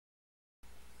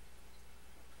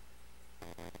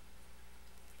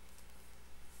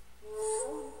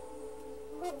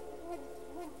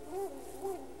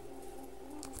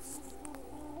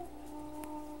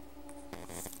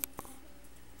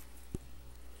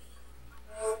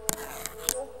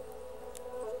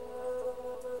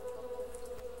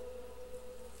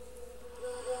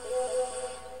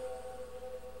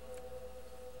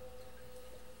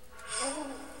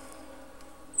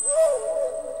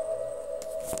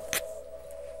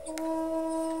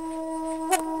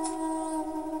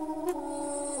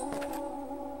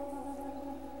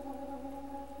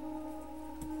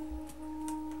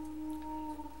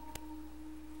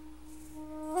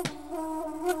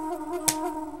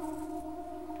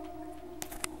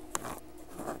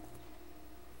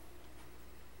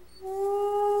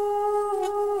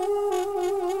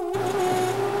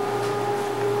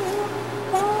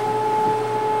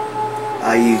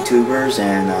YouTubers,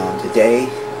 and today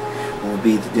we'll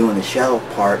be doing the shadow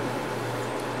part,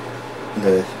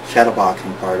 the shadow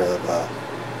boxing part of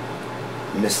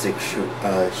Mystic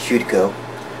Shuko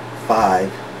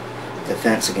 5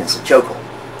 Defense Against the Chokehold.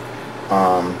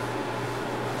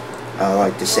 I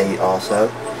like to say also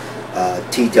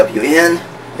TWN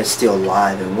is still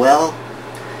alive and well,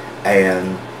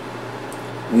 and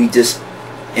we just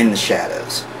in the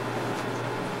shadows.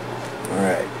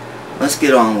 Alright, let's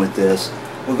get on with this.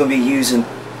 We're going to be using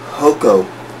HOKKO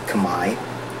KAMAE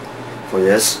for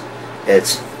this.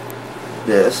 It's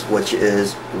this, which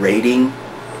is raiding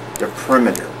the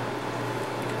perimeter,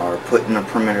 or putting the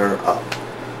perimeter up.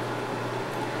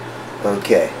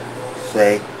 Okay,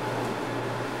 say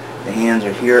the hands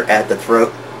are here at the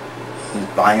throat. He's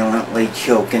violently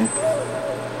choking.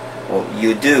 What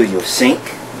you'll sink,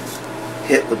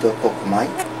 hit with the HOKKO KAMAE,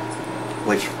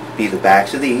 which be the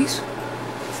backs of these.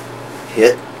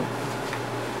 Hit,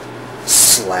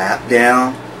 slap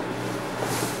down,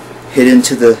 hit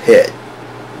into the head.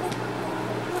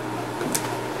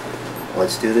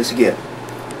 Let's do this again.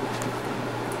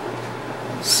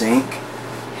 Sink,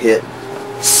 hit,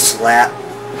 slap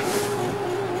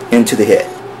into the head.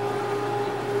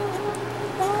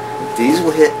 These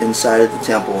will hit inside of the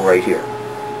temple right here.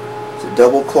 It's a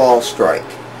double claw strike.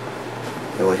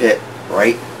 It will hit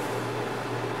right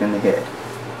in the head.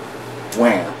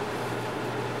 Wham!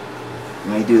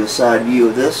 Let me do a side view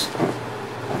of this.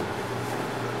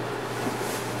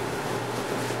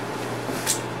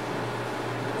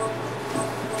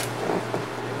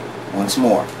 Once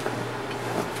more.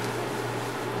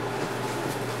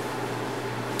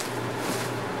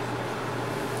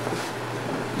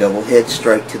 Double head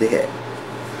strike to the head.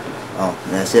 Oh,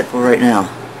 and that's it for right now.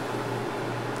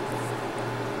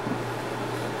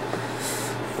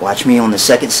 Watch me on the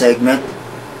second segment,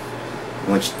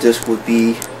 which this would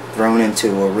be thrown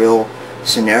into a real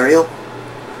scenario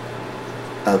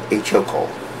of a chokehold.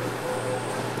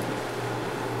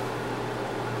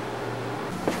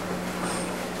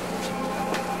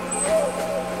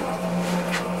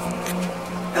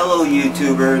 Hello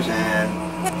YouTubers,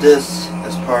 and this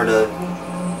is part of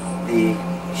the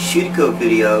Shuko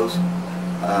videos.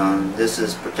 This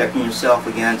is protecting yourself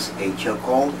against a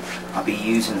chokehold. I'll be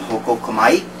using HOKKO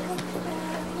KAMAE,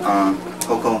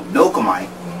 HOKKO no KAMAE,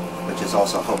 which is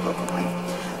also HOKKO KAMAE.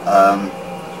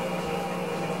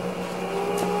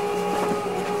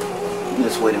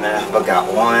 Just wait a minute, I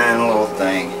forgot one little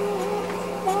thing.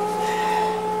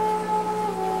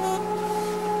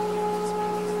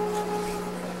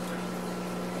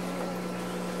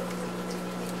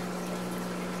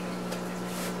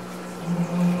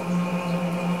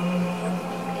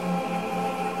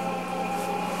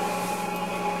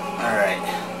 Alright,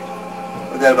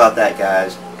 forget about that,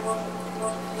 guys.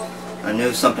 I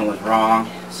knew something was wrong,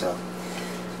 so.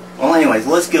 Well, anyways,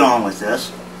 let's get on with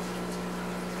this.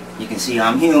 You can see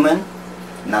I'm human.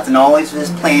 Nothing always is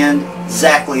planned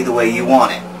exactly the way you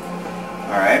want it.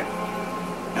 Alright.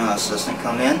 Now, assistant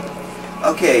come in.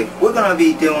 Okay, we're going to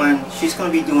be doing, she's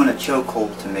going to be doing a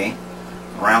chokehold to me.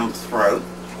 Around the throat.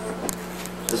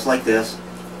 Just like this.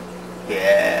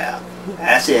 Yeah.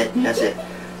 That's it. That's it.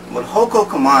 With HOKKO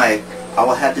KAMAE, all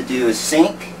I have to do is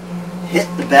sink, hit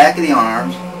the back of the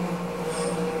arms,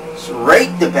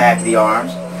 straight the back of the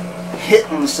arms, hit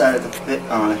on the side of the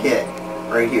head,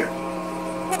 right here.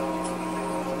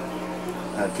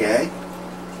 Okay.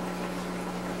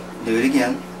 Do it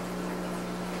again.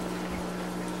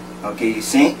 Okay, you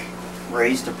sink,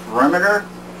 raise the perimeter,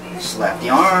 slap the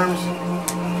arms,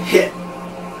 hit.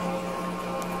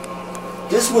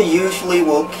 This will usually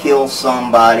kill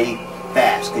somebody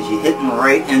fast because you hit them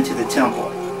right into the temple.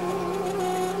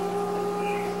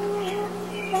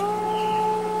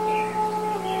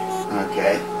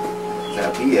 Okay,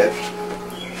 that'll be it.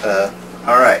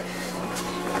 Alright.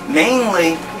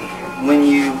 Mainly, when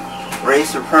you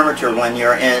raise the perimeter when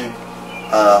you're in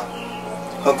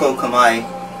HOKKO KAMAE,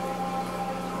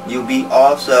 you'll be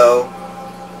also,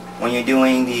 when you're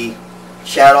doing the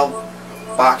shadow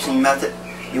boxing method,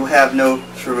 you'll have no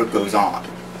Shurikos on,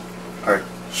 or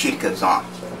Shukos on.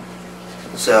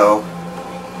 So,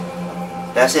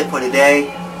 that's it for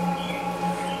today.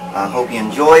 I hope you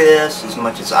enjoy this as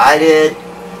much as I did.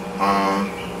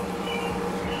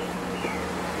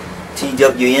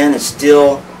 TWN is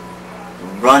still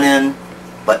running,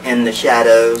 but in the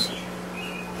shadows.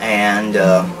 And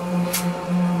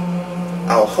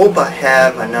I hope I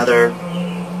have another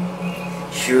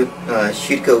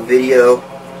Shuko video.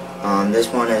 This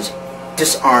one is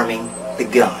disarming the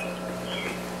gun.